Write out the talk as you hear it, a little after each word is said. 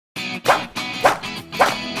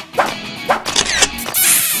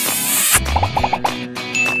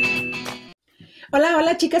Hola,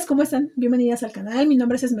 hola chicas, ¿cómo están? Bienvenidas al canal, mi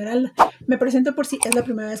nombre es Esmeralda. Me presento por si es la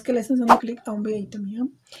primera vez que le están dando clic a un videito mío.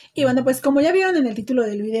 Y bueno, pues como ya vieron en el título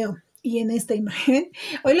del video y en esta imagen,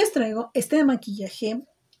 hoy les traigo este maquillaje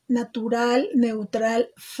natural, neutral,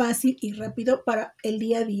 fácil y rápido para el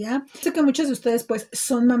día a día. Sé que muchos de ustedes pues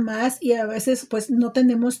son mamás y a veces pues no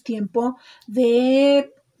tenemos tiempo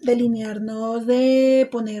de delinearnos, de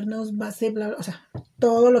ponernos base, bla, bla, o sea,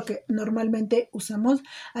 todo lo que normalmente usamos.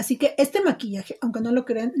 Así que este maquillaje, aunque no lo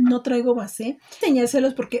crean, no traigo base.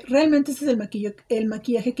 Enseñárselos porque realmente este es el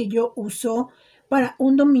maquillaje que yo uso para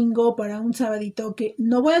un domingo, para un sabadito, que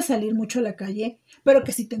no voy a salir mucho a la calle, pero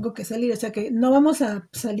que sí tengo que salir. O sea que no vamos a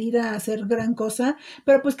salir a hacer gran cosa,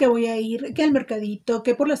 pero pues que voy a ir, que al mercadito,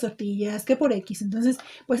 que por las tortillas, que por X. Entonces,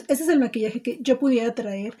 pues ese es el maquillaje que yo pudiera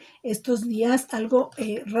traer estos días, algo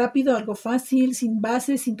rápido, algo fácil, sin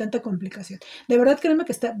base, sin tanta complicación. De verdad, créanme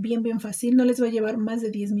que está bien, bien fácil, no les va a llevar más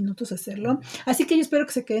de 10 minutos hacerlo. Así que yo espero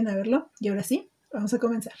que se queden a verlo. Y ahora sí, vamos a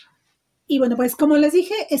comenzar. Y bueno, pues como les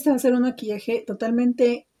dije, este va a ser un maquillaje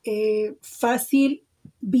totalmente fácil,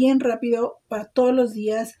 bien rápido para todos los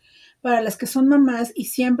días, para las que son mamás y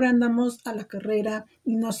siempre andamos a la carrera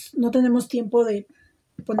y no tenemos tiempo de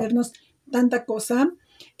ponernos tanta cosa.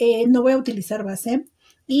 No voy a utilizar base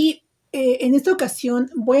y en esta ocasión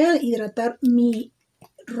voy a hidratar mi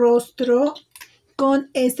rostro con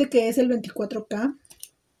este que es el 24K.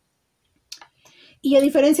 Y a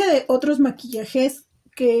diferencia de otros maquillajes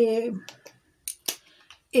que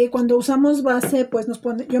cuando usamos base, pues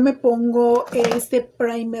yo me pongo este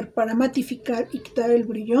primer para matificar y quitar el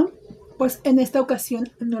brillo. Pues en esta ocasión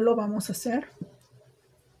no lo vamos a hacer.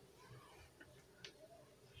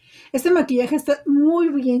 Este maquillaje está muy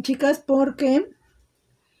bien, chicas, porque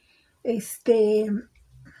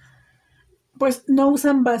pues no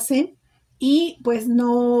usan base y pues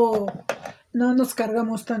no nos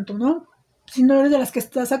cargamos tanto, ¿no? Si no eres de las que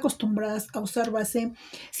estás acostumbradas a usar base,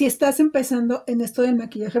 si estás empezando en esto del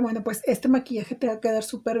maquillaje, bueno, pues este maquillaje te va a quedar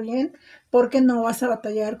súper bien porque no vas a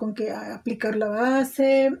batallar con que aplicar la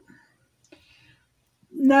base,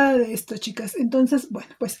 nada de esto, chicas. Entonces,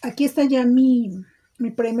 bueno, pues aquí está ya mi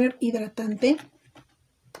primer hidratante.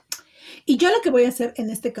 Y yo lo que voy a hacer en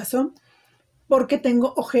este caso, porque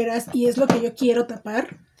tengo ojeras y es lo que yo quiero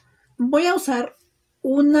tapar, voy a usar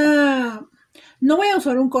no voy a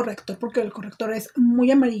usar un corrector porque el corrector es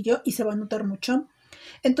muy amarillo y se va a notar mucho.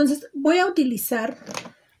 Entonces voy a utilizar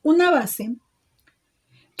una base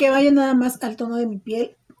que vaya nada más al tono de mi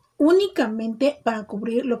piel, únicamente para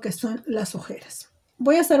cubrir lo que son las ojeras.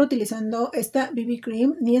 Voy a estar utilizando esta BB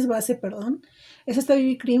Cream, ni es base, perdón. Es esta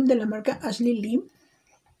BB Cream de la marca Ashley Lee.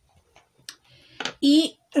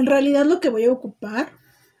 Y en realidad lo que voy a ocupar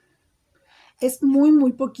es muy,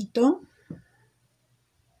 muy poquito.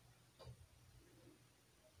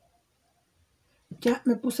 Ya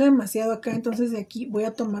me puse demasiado acá, entonces de aquí voy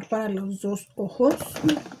a tomar para los dos ojos.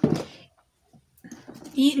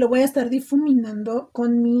 Y lo voy a estar difuminando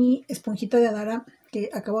con mi esponjita de Adara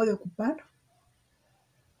que acabo de ocupar.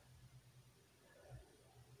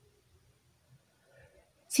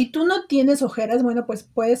 Si tú no tienes ojeras, bueno, pues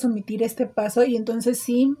puedes omitir este paso y entonces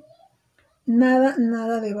sí,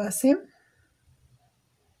 nada de base.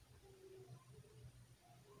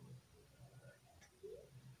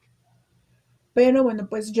 Pero bueno,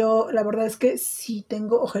 pues yo la verdad es que sí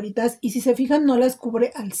tengo ojeritas y si se fijan no las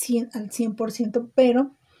cubre al 100%,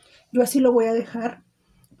 pero yo así lo voy a dejar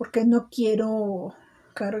porque no quiero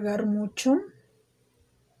cargar mucho.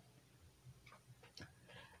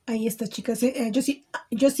 Ahí está, chicas.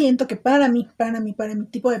 Yo siento que para mi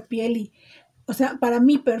tipo de piel y, o sea, para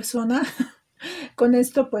mi persona, con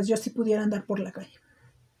esto pues yo sí pudiera andar por la calle.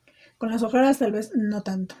 Con las ojeras tal vez no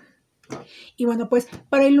tanto. Y bueno, pues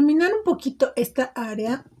para iluminar un poquito esta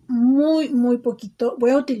área, muy, muy poquito,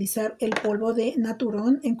 voy a utilizar el polvo de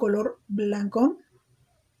Naturón en color blanco.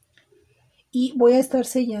 Y voy a estar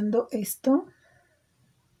sellando esto.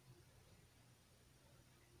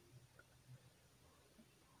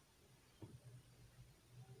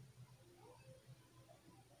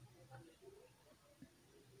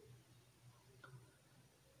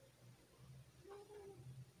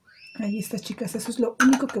 Ahí está, chicas, eso es lo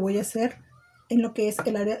único que voy a hacer en lo que es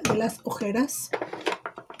el área de las ojeras.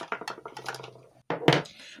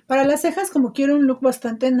 Para las cejas, como quiero un look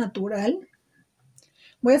bastante natural,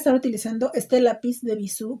 voy a estar utilizando este lápiz de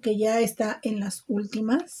Bisú que ya está en las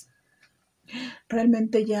últimas.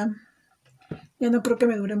 Realmente ya no creo que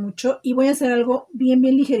me dure mucho. Y voy a hacer algo bien,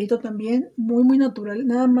 bien ligerito también, muy, muy natural.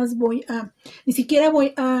 Nada más ni siquiera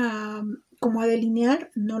voy a como a delinear,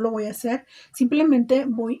 no lo voy a hacer. Simplemente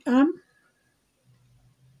voy a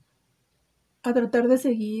tratar de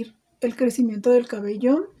seguir el crecimiento del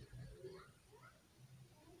cabello.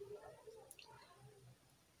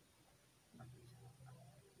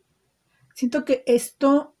 Siento que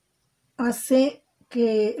esto hace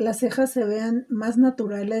que las cejas se vean más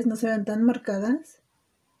naturales, no se vean tan marcadas.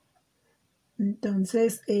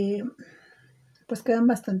 Entonces, pues quedan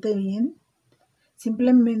bastante bien.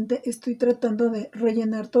 Simplemente estoy tratando de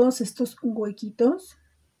rellenar todos estos huequitos.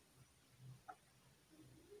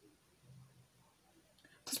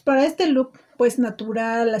 Entonces, para este look, pues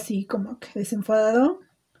natural, así como que desenfadado,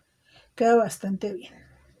 queda bastante bien.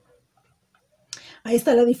 Ahí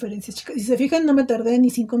está la diferencia, chicas. Si se fijan, no me tardé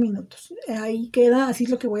ni 5 minutos. Ahí queda, así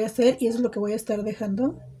es lo que voy a hacer y eso es lo que voy a estar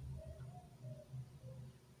dejando.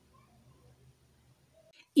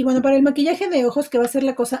 Y bueno, para el maquillaje de ojos, que va a ser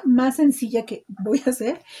la cosa más sencilla que voy a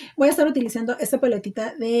hacer, voy a estar utilizando esta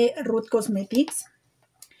paletita de Root Cosmetics.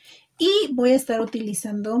 Y voy a estar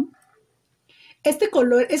utilizando este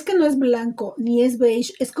color, es que no es blanco ni es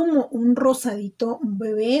beige, es como un rosadito, un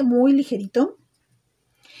bebé muy ligerito.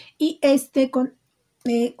 Y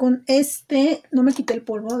con este, no me quité el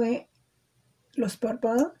polvo de los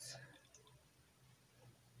párpados.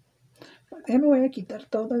 Me voy a quitar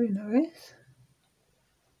todo de una vez.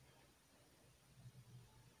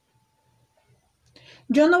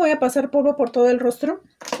 Yo no voy a pasar polvo por todo el rostro.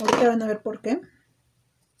 Ahorita van a ver por qué.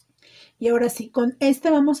 Y ahora sí, con este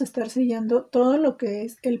vamos a estar sellando todo lo que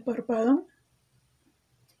es el párpado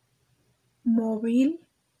móvil.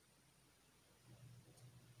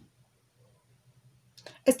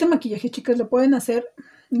 Este maquillaje, chicas, lo pueden hacer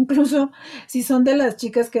incluso si son de las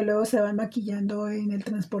chicas que luego se van maquillando en el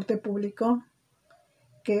transporte público,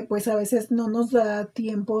 que pues a veces no nos da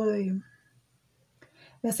tiempo de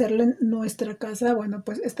hacerlo en nuestra casa. Bueno,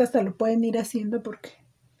 pues esta hasta lo pueden ir haciendo porque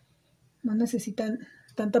no necesitan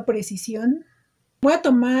tanta precisión. Voy a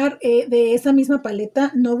tomar de esa misma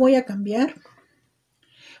paleta, no voy a cambiar.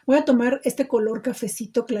 Voy a tomar este color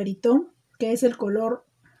cafecito clarito, que es el color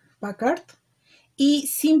Packard. Y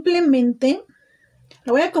simplemente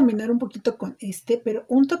lo voy a combinar un poquito con este, pero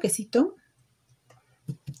un toquecito.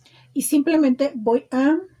 Y simplemente voy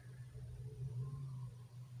a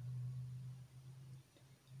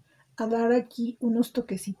dar aquí unos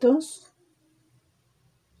toquecitos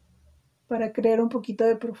para crear un poquito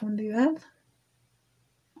de profundidad.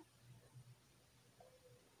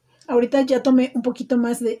 Ahorita ya tomé un poquito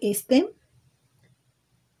más de este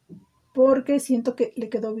porque siento que le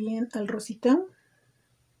quedó bien al rosita.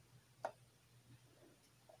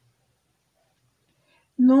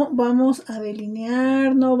 No vamos a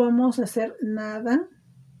delinear, no vamos a hacer nada.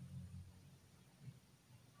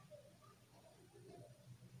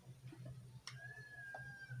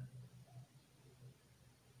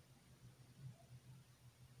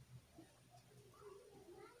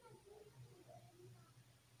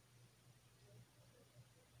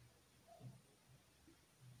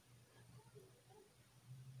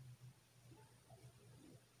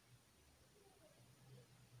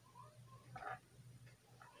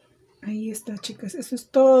 Ahí está, chicas. Eso es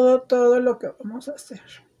todo lo que vamos a hacer.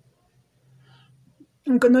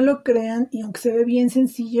 Aunque no lo crean y aunque se ve bien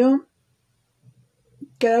sencillo,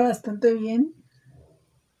 queda bastante bien.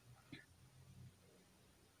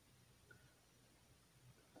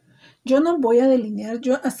 Yo no voy a delinear,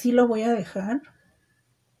 yo así lo voy a dejar.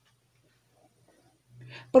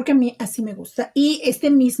 Porque a mí así me gusta. Y este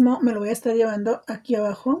mismo me lo voy a estar llevando aquí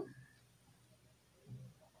abajo.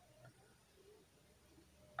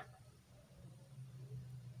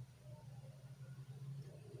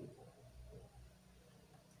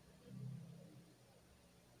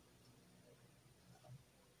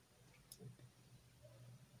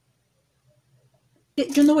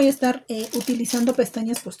 Yo no voy a estar utilizando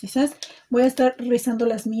pestañas postizas, voy a estar rizando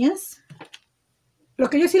las mías. Lo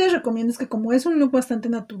que yo sí les recomiendo es que como es un look bastante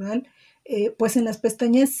natural, pues en las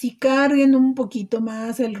pestañas sí carguen un poquito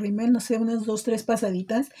más el rímel, no sé, unas 2-3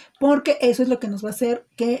 pasaditas, porque eso es lo que nos va a hacer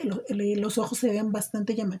que los ojos se vean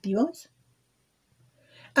bastante llamativos.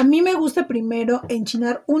 A mí me gusta primero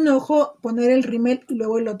enchinar un ojo, poner el rímel y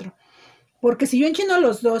luego el otro. Porque si yo enchino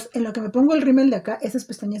los dos, en lo que me pongo el rímel de acá, esas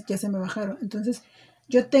pestañas ya se me bajaron. Entonces,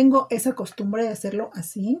 yo tengo esa costumbre de hacerlo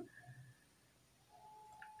así.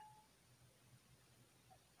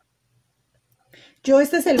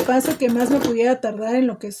 Este es el paso que más me pudiera tardar en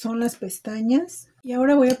lo que son las pestañas. Y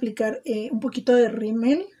ahora voy a aplicar un poquito de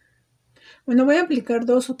rímel. Bueno, voy a aplicar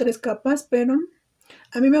 2 o 3 capas, pero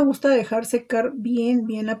a mí me gusta dejar secar bien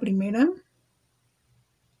la primera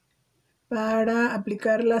para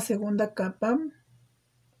aplicar la segunda capa.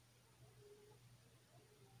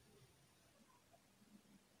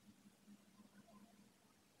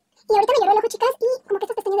 Y ahorita me lloró el ojo, chicas, y como que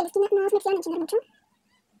estas pestañas de la esquina no me quisieron enchinar mucho.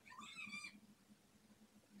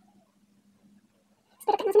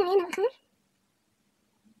 Espero que no se me vayan a bajar.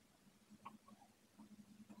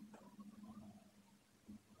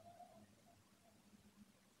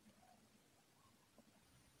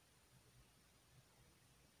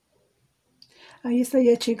 Ahí está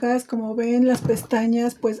ya, chicas, como ven las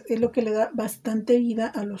pestañas, pues es lo que le da bastante vida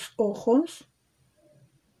a los ojos.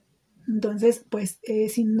 Entonces, pues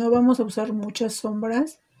si no vamos a usar muchas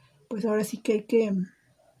sombras, pues ahora sí que hay que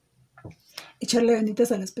echarle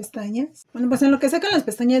ganitas a las pestañas. Bueno, pues en lo que sacan las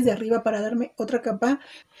pestañas de arriba para darme otra capa.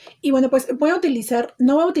 Y bueno, pues voy a utilizar,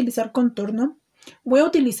 no voy a utilizar contorno, voy a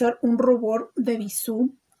utilizar un rubor de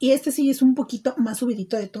bisú. Y este sí es un poquito más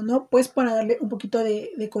subidito de tono, pues para darle un poquito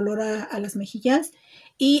de color a las mejillas.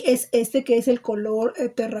 Y es este que es el color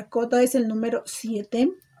terracota, es el número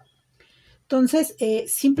 7. Entonces,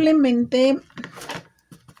 simplemente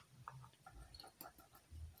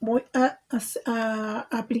voy a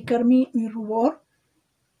aplicar mi rubor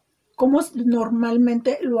como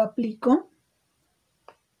normalmente lo aplico.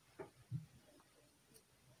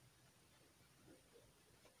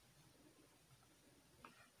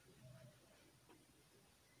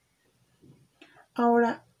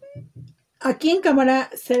 Ahora, aquí en cámara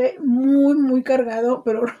se ve muy cargado,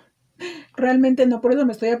 pero realmente no, por eso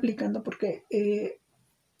me estoy aplicando, porque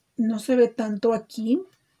no se ve tanto aquí.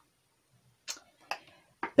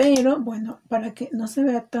 Pero bueno, para que no se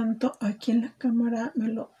vea tanto aquí en la cámara,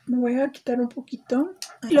 me voy a quitar un poquito.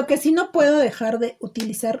 Lo que sí no puedo dejar de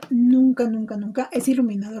utilizar nunca es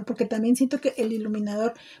iluminador, porque también siento que el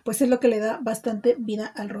iluminador pues es lo que le da bastante vida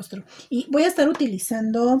al rostro. Y voy a estar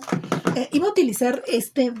utilizando, iba a utilizar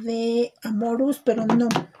este de Amorus, pero no,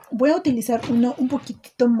 voy a utilizar uno un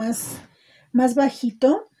poquitito más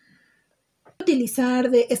bajito. Voy a utilizar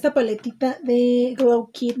de esta paletita de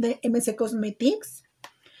Glow Kit de MC Cosmetics.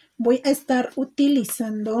 Voy a estar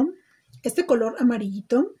utilizando este color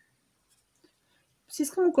amarillito. Sí,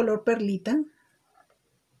 es como color perlita.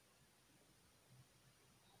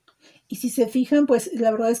 Y si se fijan, pues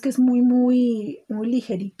la verdad es que es muy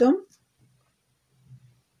ligerito.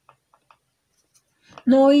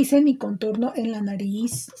 No hice ni contorno en la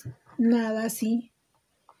nariz, nada así.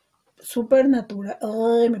 Súper natural.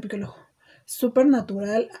 Ay, me piqué el ojo. Súper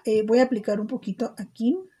natural. Voy a aplicar un poquito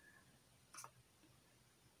aquí.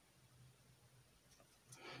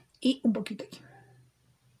 Y un poquito aquí.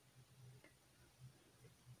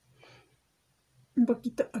 Un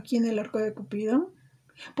poquito aquí en el arco de Cupido.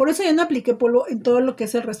 Por eso ya no apliqué polvo en todo lo que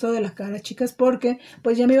es el resto de la cara, chicas, porque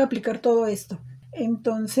pues ya me iba a aplicar todo esto.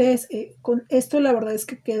 Entonces, con esto la verdad es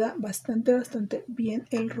que queda bastante bien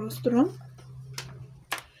el rostro.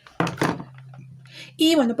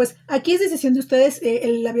 Y bueno, pues aquí es decisión de ustedes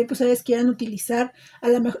el labial que ustedes quieran utilizar. A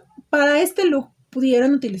lo mejor para este look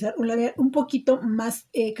pudieran utilizar un labial un poquito más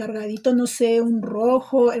cargadito, no sé, un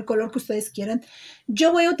rojo, el color que ustedes quieran.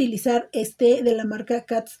 Yo voy a utilizar este de la marca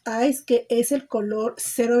Cat's Eyes, que es el color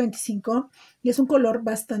 025 y es un color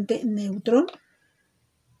bastante neutro.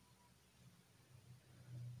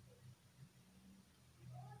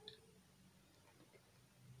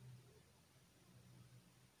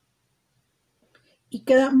 Y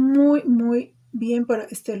queda muy bien para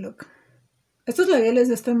este look. Estos labiales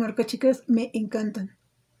de esta marca, chicas, me encantan.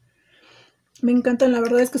 Me encantan, la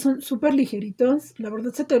verdad es que son súper ligeritos. La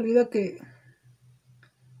verdad se te olvida que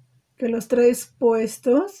los traes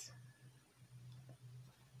puestos.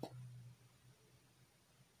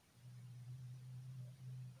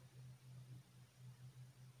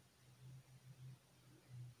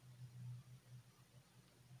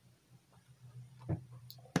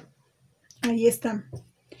 Ahí está.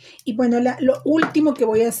 Y bueno, lo último que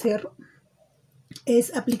voy a hacer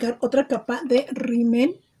es aplicar otra capa de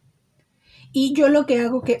rímel. Y yo lo que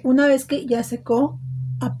hago que una vez que ya secó,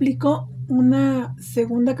 aplico una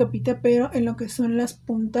segunda capita, pero en lo que son las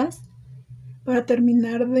puntas, para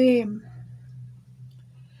terminar de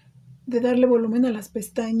darle volumen a las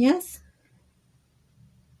pestañas.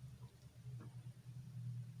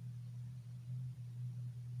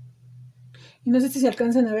 Y no sé si se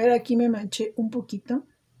alcanzan a ver, aquí me manché un poquito.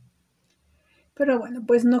 Pero bueno,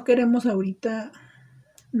 pues no queremos ahorita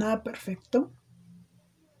nada perfecto.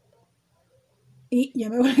 Y ya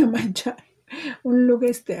me voy a manchar. Un look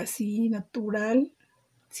así natural,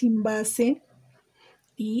 sin base.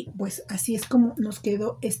 Y pues así es como nos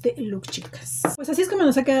quedó este look, chicas. Pues así es como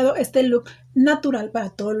nos ha quedado este look natural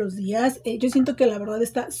para todos los días. Yo siento que la verdad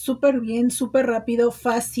está súper bien, súper rápido,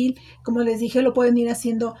 fácil. Como les dije, lo pueden ir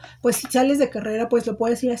haciendo, pues si sales de carrera, pues lo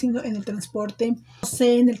puedes ir haciendo en el transporte, no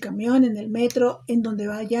sé, en el camión, en el metro, en donde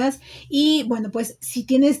vayas. Y bueno, pues si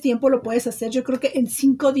tienes tiempo lo puedes hacer. Yo creo que en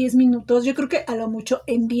 5 o 10 minutos, yo creo que a lo mucho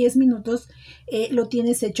en 10 minutos lo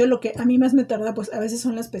tienes hecho. Lo que a mí más me tarda, pues a veces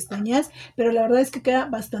son las pestañas, pero la verdad es que queda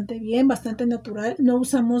bastante bien, bastante natural. No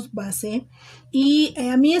usamos base y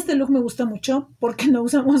a mí este look me gusta mucho porque no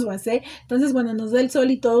usamos base. Entonces, bueno, nos da el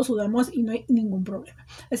sol y todos sudamos y no hay ningún problema.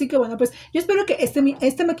 Así que bueno, pues yo espero que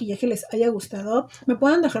este maquillaje les haya gustado. Me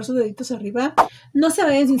puedan dejar sus deditos arriba. No se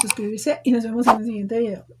vayan sin suscribirse y nos vemos en el siguiente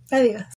video. Adiós.